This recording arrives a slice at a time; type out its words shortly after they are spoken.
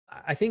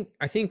I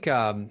think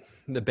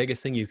the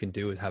biggest thing you can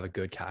do is have a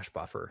good cash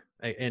buffer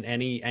in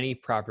any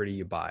property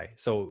you buy.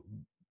 So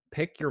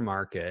pick your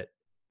market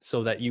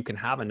so that you can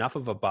have enough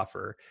of a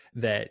buffer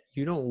that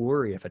you don't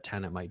worry if a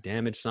tenant might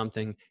damage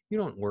something. You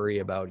don't worry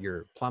about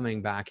your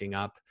plumbing backing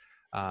up.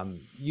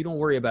 You don't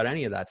worry about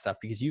any of that stuff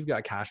because you've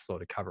got cash flow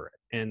to cover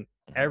it. And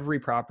Mhm. every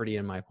property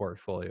in my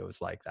portfolio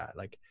is like that.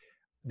 Like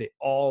they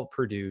all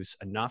produce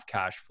enough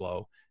cash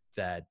flow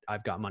that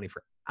I've got money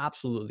for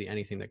absolutely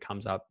anything that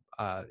comes up,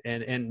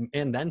 and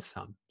then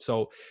some.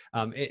 So,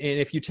 and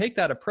if you take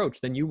that approach,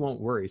 then you won't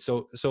worry.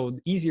 So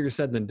easier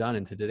said than done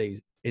in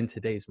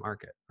today's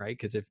market, right?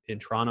 Because if in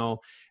Toronto,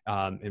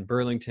 in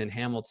Burlington,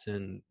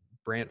 Hamilton,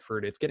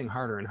 Brantford, it's getting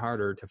harder and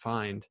harder to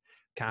find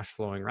cash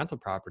flowing rental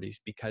properties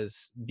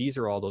because these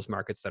are all those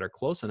markets that are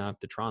close enough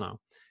to Toronto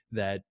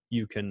that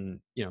you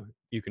can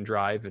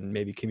drive and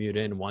maybe commute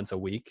in once a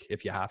week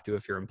if you have to,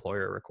 if your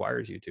employer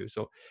requires you to.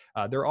 So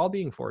they're all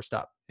being forced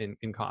up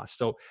in cost.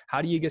 So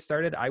how do you get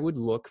started? I would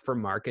look for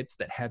markets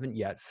that haven't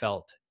yet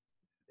felt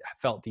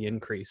the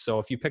increase. So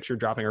if you picture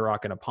dropping a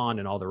rock in a pond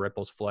and all the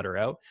ripples flutter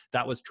out,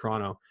 that was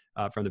Toronto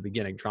from the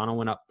beginning. Toronto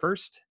went up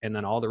first, and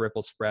then all the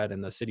ripples spread,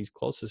 and the cities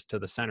closest to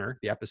the center,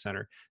 the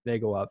epicenter, they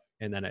go up,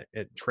 and then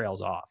it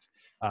trails off.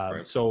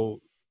 Right.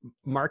 So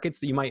markets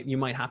that you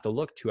might have to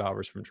look 2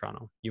 hours from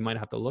Toronto. You might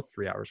have to look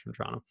 3 hours from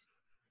Toronto.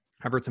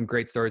 I've heard some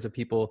great stories of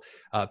people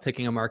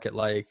picking a market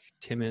like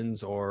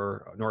Timmins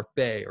or North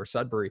Bay or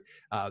Sudbury.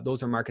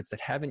 Those are markets that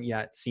haven't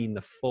yet seen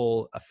the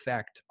full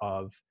effect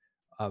of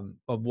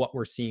what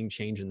we're seeing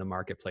change in the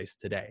marketplace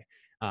today.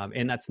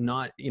 And that's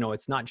not,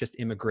 it's not just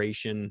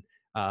immigration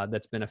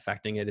that's been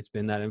affecting it. It's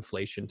been that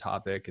inflation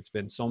topic. It's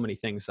been so many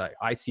things.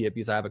 I see it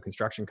because I have a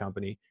construction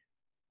company.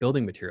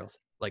 Building materials,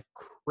 like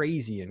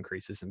crazy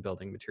increases in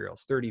building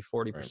materials, 30,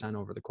 Right. 40%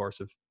 over the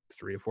course of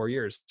 3 to 4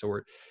 years. So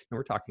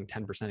we're talking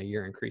 10% a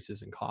year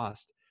increases in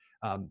cost.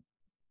 Um,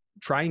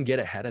 Try and get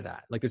ahead of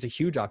that. Like there's a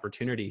huge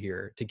opportunity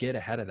here to get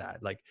ahead of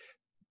that. Like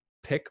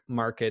pick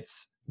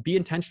markets, be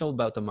intentional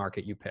about the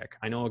market you pick.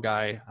 I know a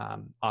guy,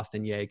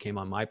 Austin Ye, came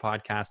on my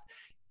podcast,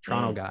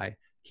 Toronto Mm. guy.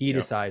 He Yeah.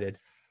 decided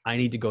I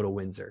need to go to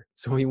Windsor.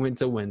 So he went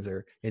to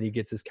Windsor and he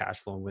gets his cash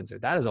flow in Windsor.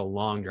 That is a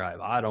long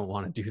drive. I don't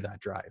want to do that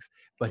drive.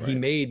 But he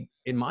Right. made,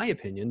 in my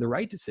opinion, the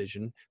right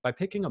decision by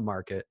picking a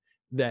market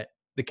that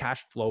the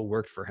cash flow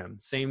worked for him.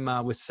 Same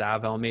with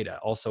Sav Almeida,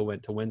 also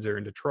went to Windsor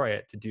and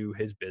Detroit to do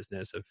his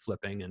business of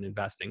flipping and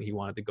investing. He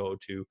wanted to go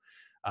to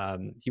a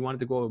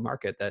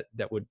market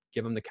that would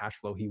give him the cash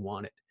flow he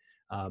wanted.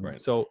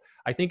 Right. So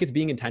I think it's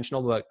being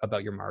intentional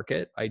about your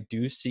market. I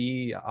do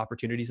see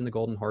opportunities in the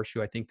Golden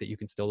Horseshoe. I think that you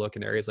can still look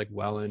in areas like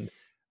Welland,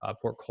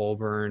 Port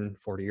Colborne,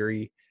 Fort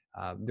Erie.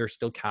 There's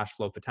still cash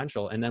flow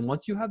potential. And then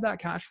once you have that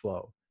cash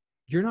flow,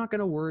 you're not going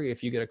to worry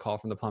if you get a call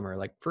from the plumber.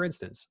 Like for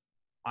instance,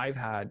 I've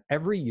had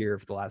every year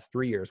for the last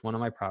 3 years, one of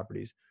my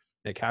properties,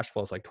 the cash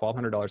flow is like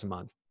 $1,200 a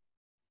month.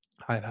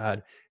 I've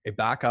had a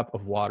backup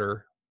of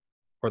water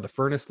or the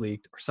furnace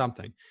leaked or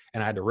something,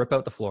 and I had to rip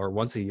out the floor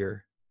once a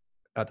year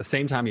at the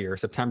same time of year,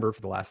 September,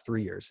 for the last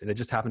 3 years. And it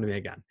just happened to me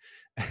again.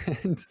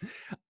 And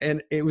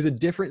and it was a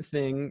different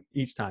thing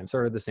each time,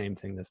 sort of the same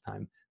thing this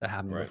time that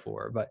happened Right.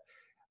 before. But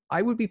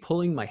I would be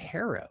pulling my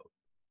hair out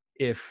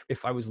if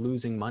I was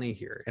losing money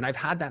here. And I've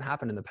had that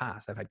happen in the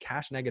past. I've had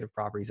cash negative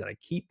properties that I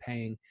keep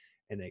paying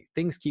and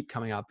things keep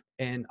coming up.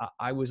 And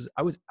I was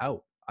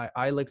out.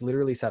 I like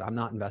literally said, I'm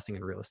not investing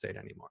in real estate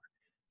anymore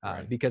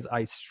Right. because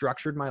I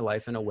structured my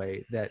life in a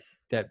way that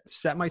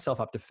set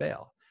myself up to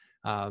fail.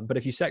 But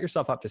if you set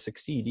yourself up to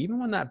succeed, even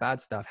when that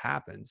bad stuff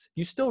happens,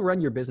 you still run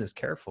your business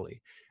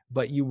carefully,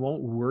 but you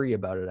won't worry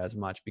about it as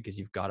much because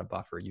you've got a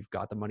buffer, you've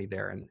got the money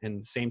there.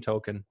 And same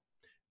token,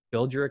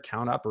 build your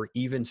account up or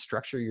even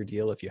structure your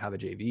deal if you have a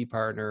JV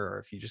partner or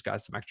if you just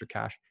got some extra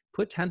cash.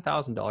 Put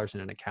 $10,000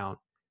 in an account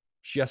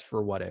just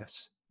for what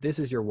ifs. This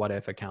is your what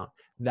if account.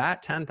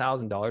 That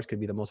 $10,000 could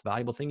be the most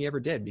valuable thing you ever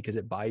did because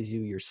it buys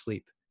you your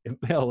sleep.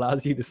 It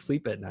allows you to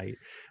sleep at night.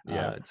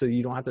 Yeah. So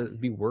you don't have to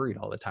be worried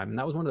all the time. And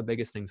that was one of the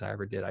biggest things I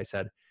ever did. I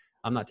said,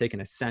 I'm not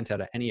taking a cent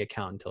out of any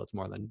account until it's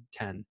more than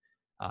 10.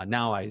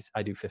 Now I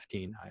do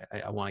 15.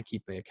 I want to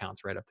keep my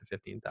accounts right up to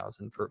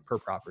 15,000 per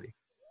property.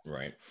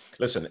 Right.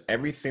 Listen,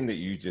 everything that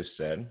you just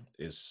said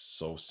is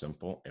so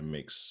simple and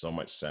makes so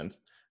much sense.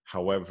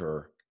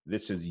 However,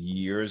 this is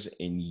years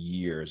and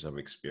years of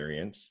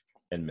experience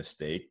and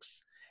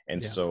mistakes.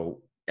 And Yeah.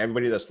 so,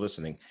 everybody that's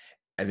listening,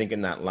 I think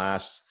in that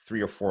last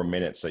 3 or 4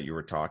 minutes that you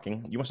were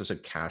talking, you must have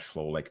said cash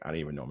flow like, I don't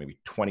even know, maybe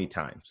 20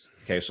 times.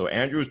 Okay. So,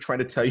 Andrew is trying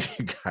to tell you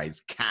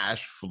guys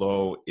cash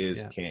flow is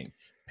Yeah. king.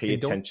 Pay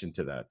And don't attention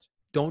to that.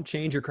 don't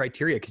change your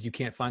criteria because you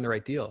can't find the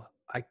right deal.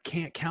 I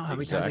can't count how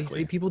many times they say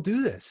Exactly. people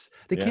do this.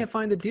 They Yeah. can't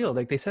find the deal.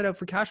 Like they set up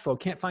for cash flow,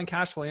 can't find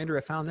cash flow. Andrew,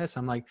 I found this.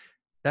 I'm like,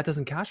 that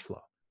doesn't cash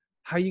flow.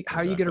 How are you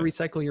going to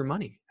Exactly. recycle your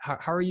money?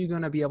 How are you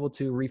going to be able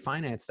to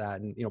refinance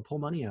that and pull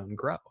money out and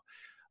grow?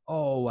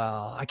 Oh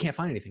well, I can't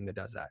find anything that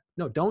does that.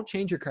 No, don't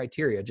change your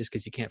criteria just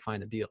because you can't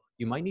find the deal.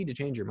 You might need to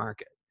change your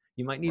market.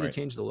 You might need to Right.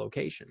 change the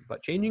location,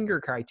 but changing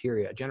your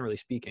criteria, generally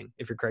speaking,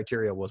 if your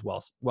criteria was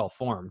well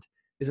formed,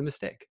 is a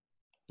mistake.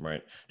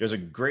 Right. There's a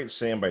great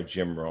saying by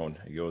Jim Rohn.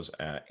 He goes,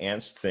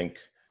 "Ants think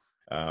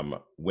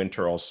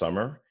winter all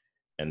summer,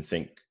 and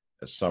think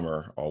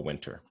summer all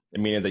winter."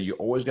 Meaning that you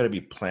always got to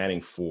be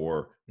planning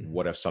for Mhm.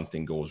 what if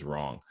something goes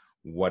wrong?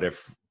 What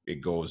if it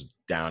goes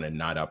down and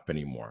not up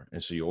anymore?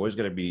 And so you always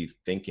got to be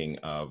thinking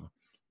of,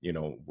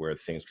 where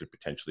things could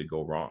potentially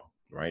go wrong,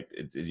 right?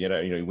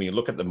 When you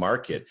look at the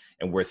market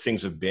and where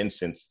things have been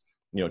since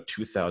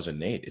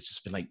 2008, it's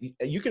just been like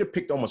you could have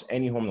picked almost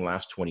any home in the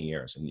last 20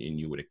 years, and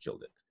you would have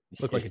killed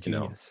Look like a it.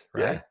 genius,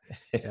 Yeah, right?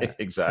 Yeah. And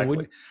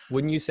exactly.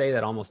 wouldn't you say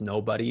that almost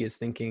nobody is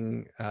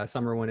thinking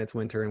summer when it's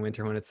winter and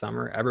winter when it's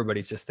summer?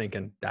 Everybody's just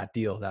thinking that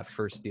deal, that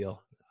first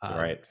deal.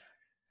 Right.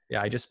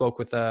 Yeah, I just spoke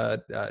with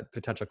a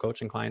potential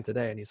coaching client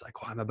today, and he's like,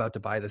 "Oh, I'm about to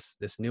buy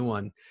this new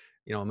one.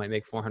 It might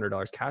make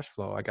 $400 cash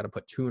flow. I got to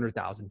put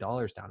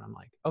 $200,000 down." I'm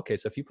like, "Okay,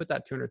 so if you put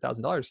that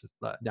 $200,000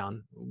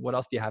 down, what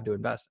else do you have to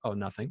invest?" "Oh,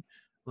 nothing."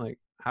 I'm like,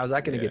 "How's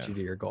that going to get Yeah. you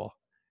to your goal?"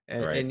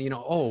 Right. And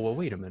oh, well,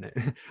 wait a minute.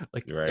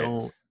 Like,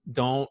 Right.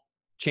 don't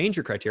change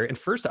your criteria. And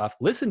first off,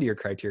 listen to your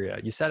criteria.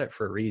 You set it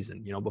for a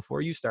reason.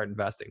 Before you start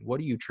investing, what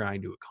are you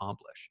trying to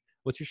accomplish?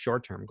 What's your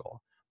short-term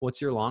goal?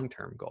 What's your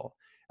long-term goal?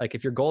 Like,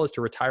 if your goal is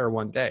to retire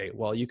one day,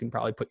 well, you can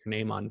probably put your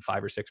name on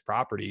 5 or 6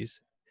 properties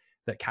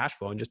that cash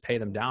flow and just pay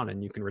them down,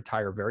 and you can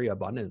retire very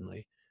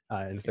abundantly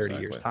in 30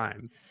 years Exactly.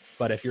 time.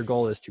 But if your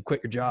goal is to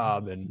quit your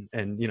job and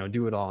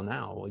do it all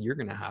now, well, you're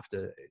going to have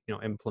to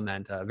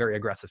implement a very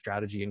aggressive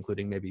strategy,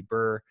 including maybe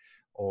BRRRR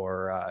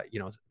or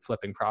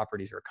flipping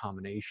properties or a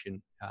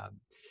combination,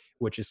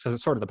 which is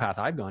sort of the path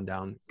I've gone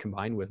down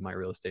combined with my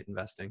real estate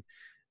investing.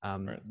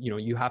 Right.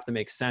 You have to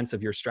make sense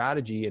of your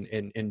strategy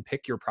and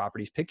pick your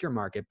properties, pick your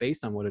market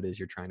based on what it is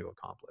you're trying to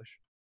accomplish.